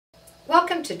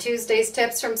Welcome to Tuesday's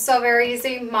Tips from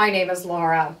Sewveryeasy. My name is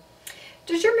Laura.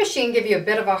 Does your machine give you a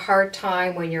bit of a hard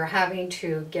time when you're having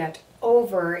to get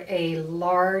over a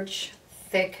large,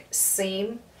 thick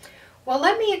seam? Well,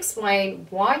 let me explain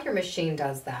why your machine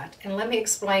does that, and let me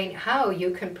explain how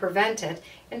you can prevent it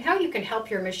and how you can help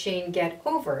your machine get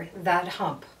over that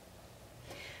hump.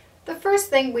 The first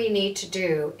thing we need to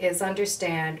do is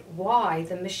understand why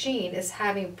the machine is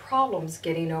having problems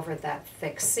getting over that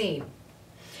thick seam.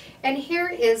 And here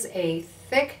is a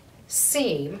thick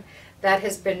seam that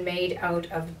has been made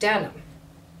out of denim.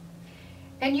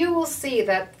 And you will see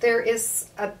that there is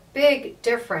a big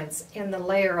difference in the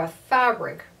layer of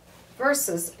fabric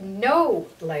versus no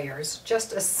layers,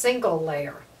 just a single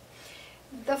layer.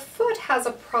 The foot has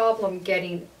a problem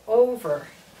getting over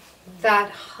that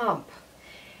hump.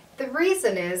 The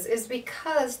reason is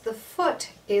because the foot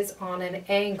is on an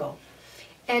angle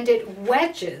and it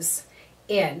wedges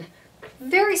in,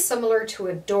 very similar to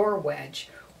a door wedge.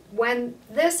 When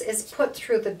this is put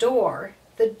through the door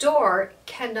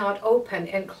cannot open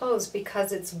and close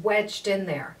because it's wedged in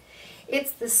there.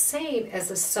 It's the same as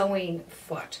a sewing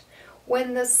foot.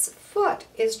 When this foot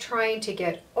is trying to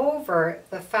get over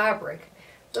the fabric,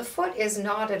 the foot is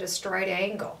not at a straight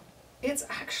angle. It's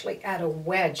actually at a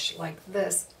wedge like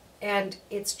this, and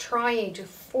it's trying to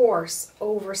force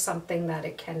over something that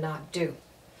it cannot do.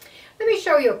 Let me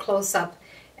show you a close-up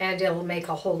and it'll make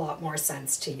a whole lot more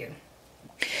sense to you.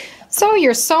 So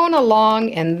you're sewing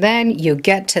along and then you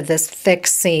get to this thick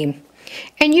seam.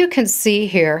 And you can see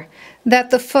here that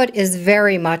the foot is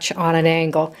very much on an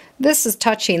angle. This is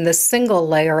touching the single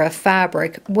layer of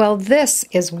fabric. Well, this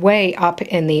is way up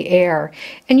in the air.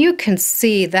 And you can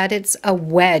see that it's a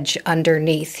wedge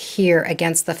underneath here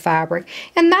against the fabric.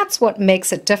 And that's what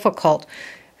makes it difficult,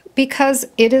 because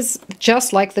it is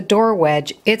just like the door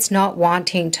wedge. It's not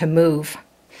wanting to move.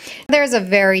 There's a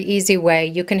very easy way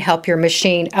you can help your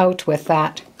machine out with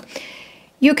that.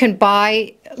 You can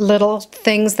buy little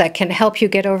things that can help you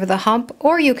get over the hump,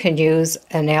 or you can use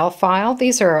a nail file.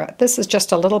 This is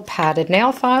just a little padded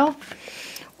nail file.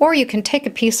 Or you can take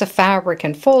a piece of fabric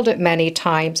and fold it many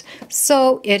times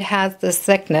so it has the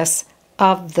thickness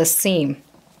of the seam.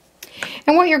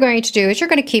 And what you're going to do is you're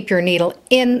going to keep your needle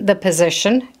in the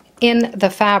position in the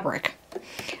fabric.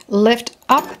 Lift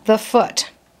up the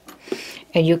foot.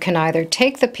 And you can either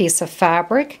take the piece of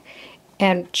fabric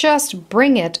and just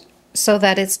bring it so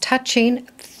that it's touching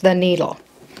the needle.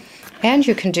 And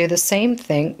you can do the same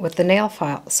thing with the nail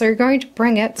file. So you're going to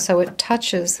bring it so it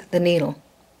touches the needle.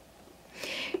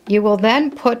 You will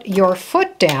then put your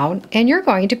foot down and you're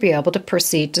going to be able to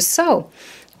proceed to sew,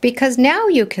 because now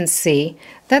you can see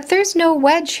that there's no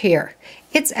wedge here.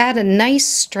 It's at a nice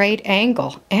straight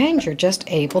angle and you're just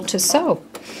able to sew.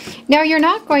 Now you're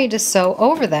not going to sew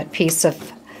over that piece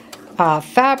of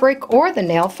fabric or the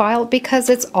nail file because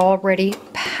it's already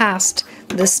past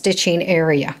the stitching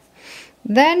area.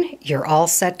 Then you're all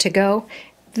set to go.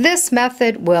 This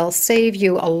method will save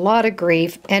you a lot of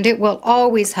grief and it will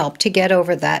always help to get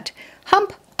over that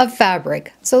hump of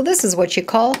fabric. So this is what you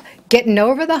call getting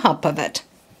over the hump of it.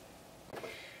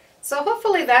 So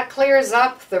hopefully that clears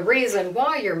up the reason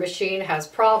why your machine has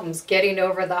problems getting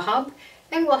over the hump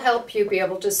and will help you be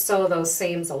able to sew those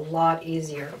seams a lot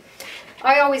easier.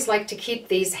 I always like to keep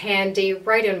these handy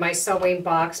right in my sewing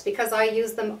box because I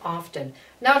use them often,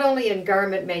 not only in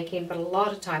garment making, but a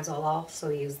lot of times I'll also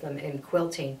use them in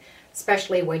quilting,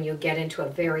 especially when you get into a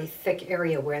very thick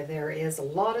area where there is a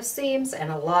lot of seams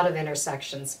and a lot of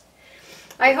intersections.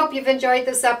 I hope you've enjoyed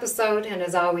this episode, and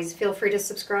as always, feel free to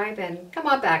subscribe and come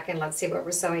on back and let's see what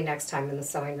we're sewing next time in the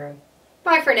sewing room.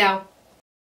 Bye for now.